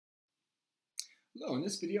Hello, in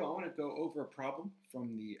this video I want to go over a problem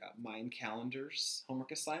from the Mayan calendars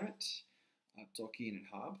homework assignment, Tzolk'in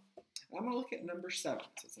Haab. And I'm going to look at number 7,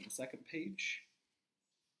 so it's on the second page.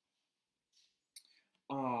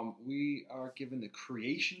 We are given the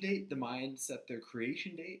creation date. The Mayans set their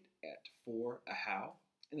creation date at 4 Ahau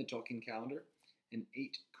in the Tzolk'in calendar and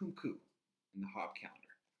 8 Kumku in the Haab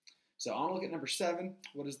calendar. So I want to look at number 7.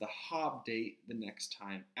 What is the Haab date the next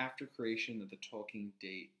time after creation that the Tzolk'in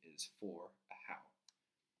date is 4 Ahau?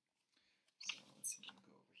 So let's see, I'm going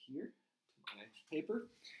to go over here to my paper.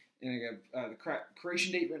 And I got the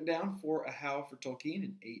creation date written down, 4 Ahau for Tzolk'in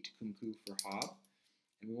and 8 Kumku for Haab.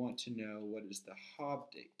 And we want to know what is the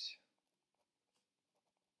Haab date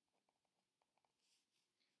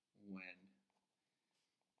when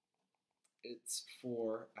it's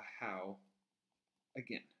 4 Ahau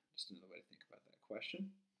again. Just another way to think about that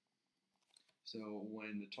question. So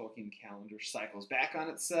when the Tzolk'in calendar cycles back on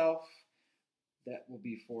itself, that will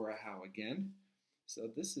be 4 Ahau again. So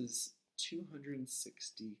this is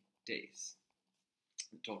 260 days.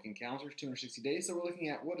 The Tzolk'in calendar is 260 days, so we're looking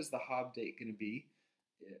at what is the Haab date going to be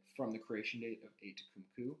from the creation date of 8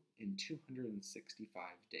 Kumku in 265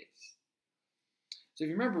 days. So if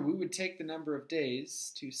you remember, we would take the number of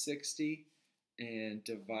days, 260, and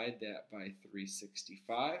divide that by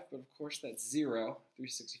 365, but of course that's 0.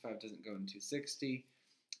 365 doesn't go in 260,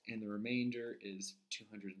 and the remainder is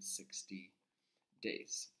 260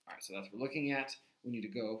 days. All right, so that's what we're looking at. We need to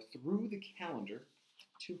go through the calendar,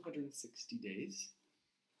 260 days.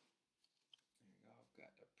 There you go, I've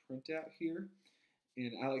got a printout here.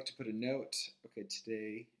 And I like to put a note, okay,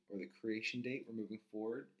 today, or the creation date we're moving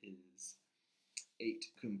forward is 8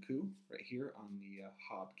 Kumku, right here on the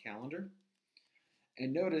Haab calendar.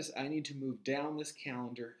 And notice I need to move down this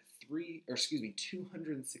calendar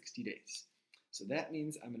 260 days. So that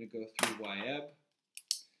means I'm going to go through YEB.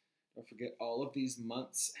 Don't forget, all of these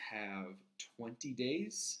months have 20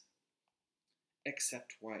 days,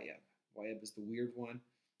 except YEB. YEB is the weird one.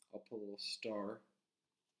 I'll put a little star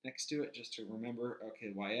next to it just to remember,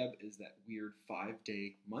 okay, YEB is that weird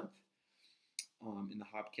 5-day month in the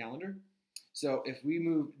Haab calendar. So if we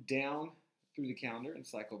move down through the calendar and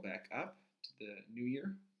cycle back up to the new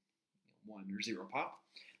year, 1 or 0 pop,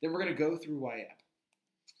 then we're going to go through YEB.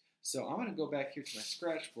 So I'm going to go back here to my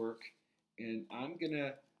scratch work, and I'm going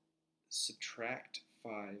to subtract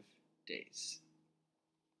 5 days.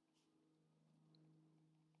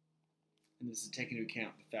 And this is taking into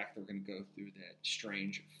account the fact that we're going to go through that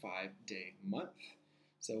strange 5-day month.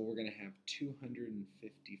 So we're going to have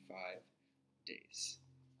 255 days.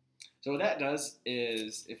 So what that does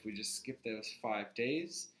is, if we just skip those 5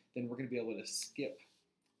 days, then we're going to be able to skip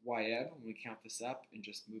YEB when we count this up and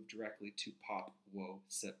just move directly to pop, wo,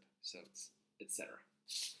 sip, sots, etc.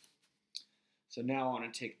 So now I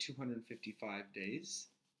want to take 255 days,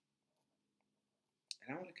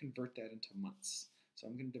 and I want to convert that into months. So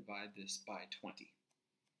I'm going to divide this by 20.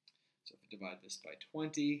 So if I divide this by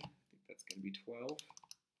 20, I think that's going to be 12.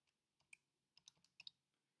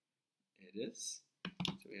 It is.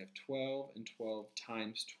 So we have 12, and 12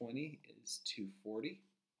 times 20 is 240.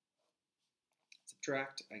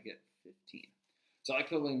 Subtract, I get 15. So I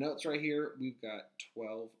put notes right here. We've got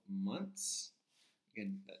 12 months.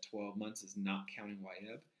 Again, that 12 months is not counting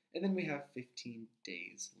YEB. And then we have 15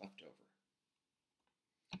 days left over.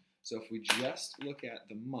 So if we just look at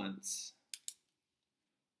the months,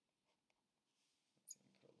 let's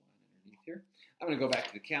put a line underneath here. I'm going to go back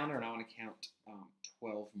to the calendar and I want to count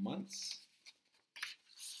 12 months.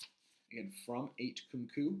 Again, from 8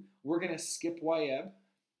 Kumku, we're going to skip YEB.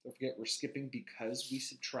 Don't forget, we're skipping because we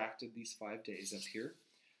subtracted these 5 days up here.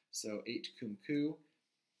 So 8 Kumku.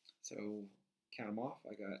 So count them off.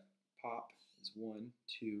 I got pop is 1,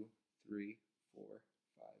 2, 3, 4,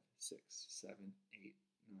 5, 6, 7, 8,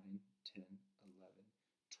 9, 10, 11,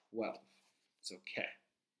 12. It's okay.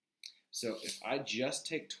 So if I just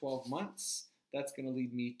take 12 months, that's going to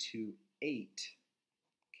lead me to 8K.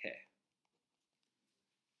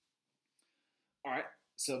 All right,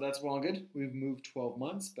 so that's well and good. We've moved 12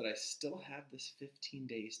 months, but I still have this 15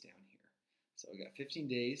 days down here. So I got 15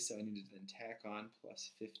 days, so I need to then tack on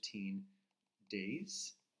plus 15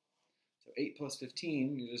 days. So 8 plus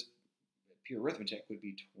 15, you just pure arithmetic, would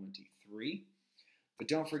be 23. But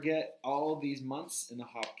don't forget, all of these months in the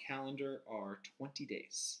Haab calendar are 20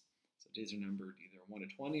 days. So days are numbered either 1 to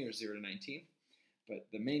 20 or 0 to 19. But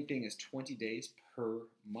the main thing is 20 days per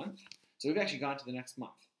month. So we've actually gone to the next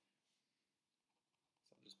month.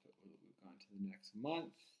 So I'll just put we've gone to the next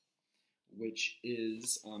month, which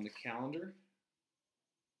is on the calendar,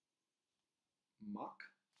 Mach.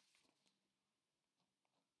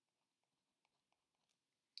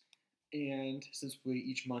 And since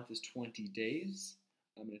each month is 20 days,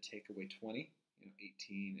 I'm going to take away 20,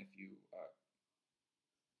 18 if you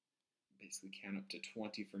basically count up to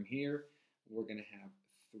 20 from here. We're going to have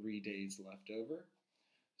 3 days left over.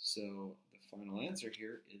 So the final answer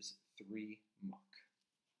here is 3 Mach.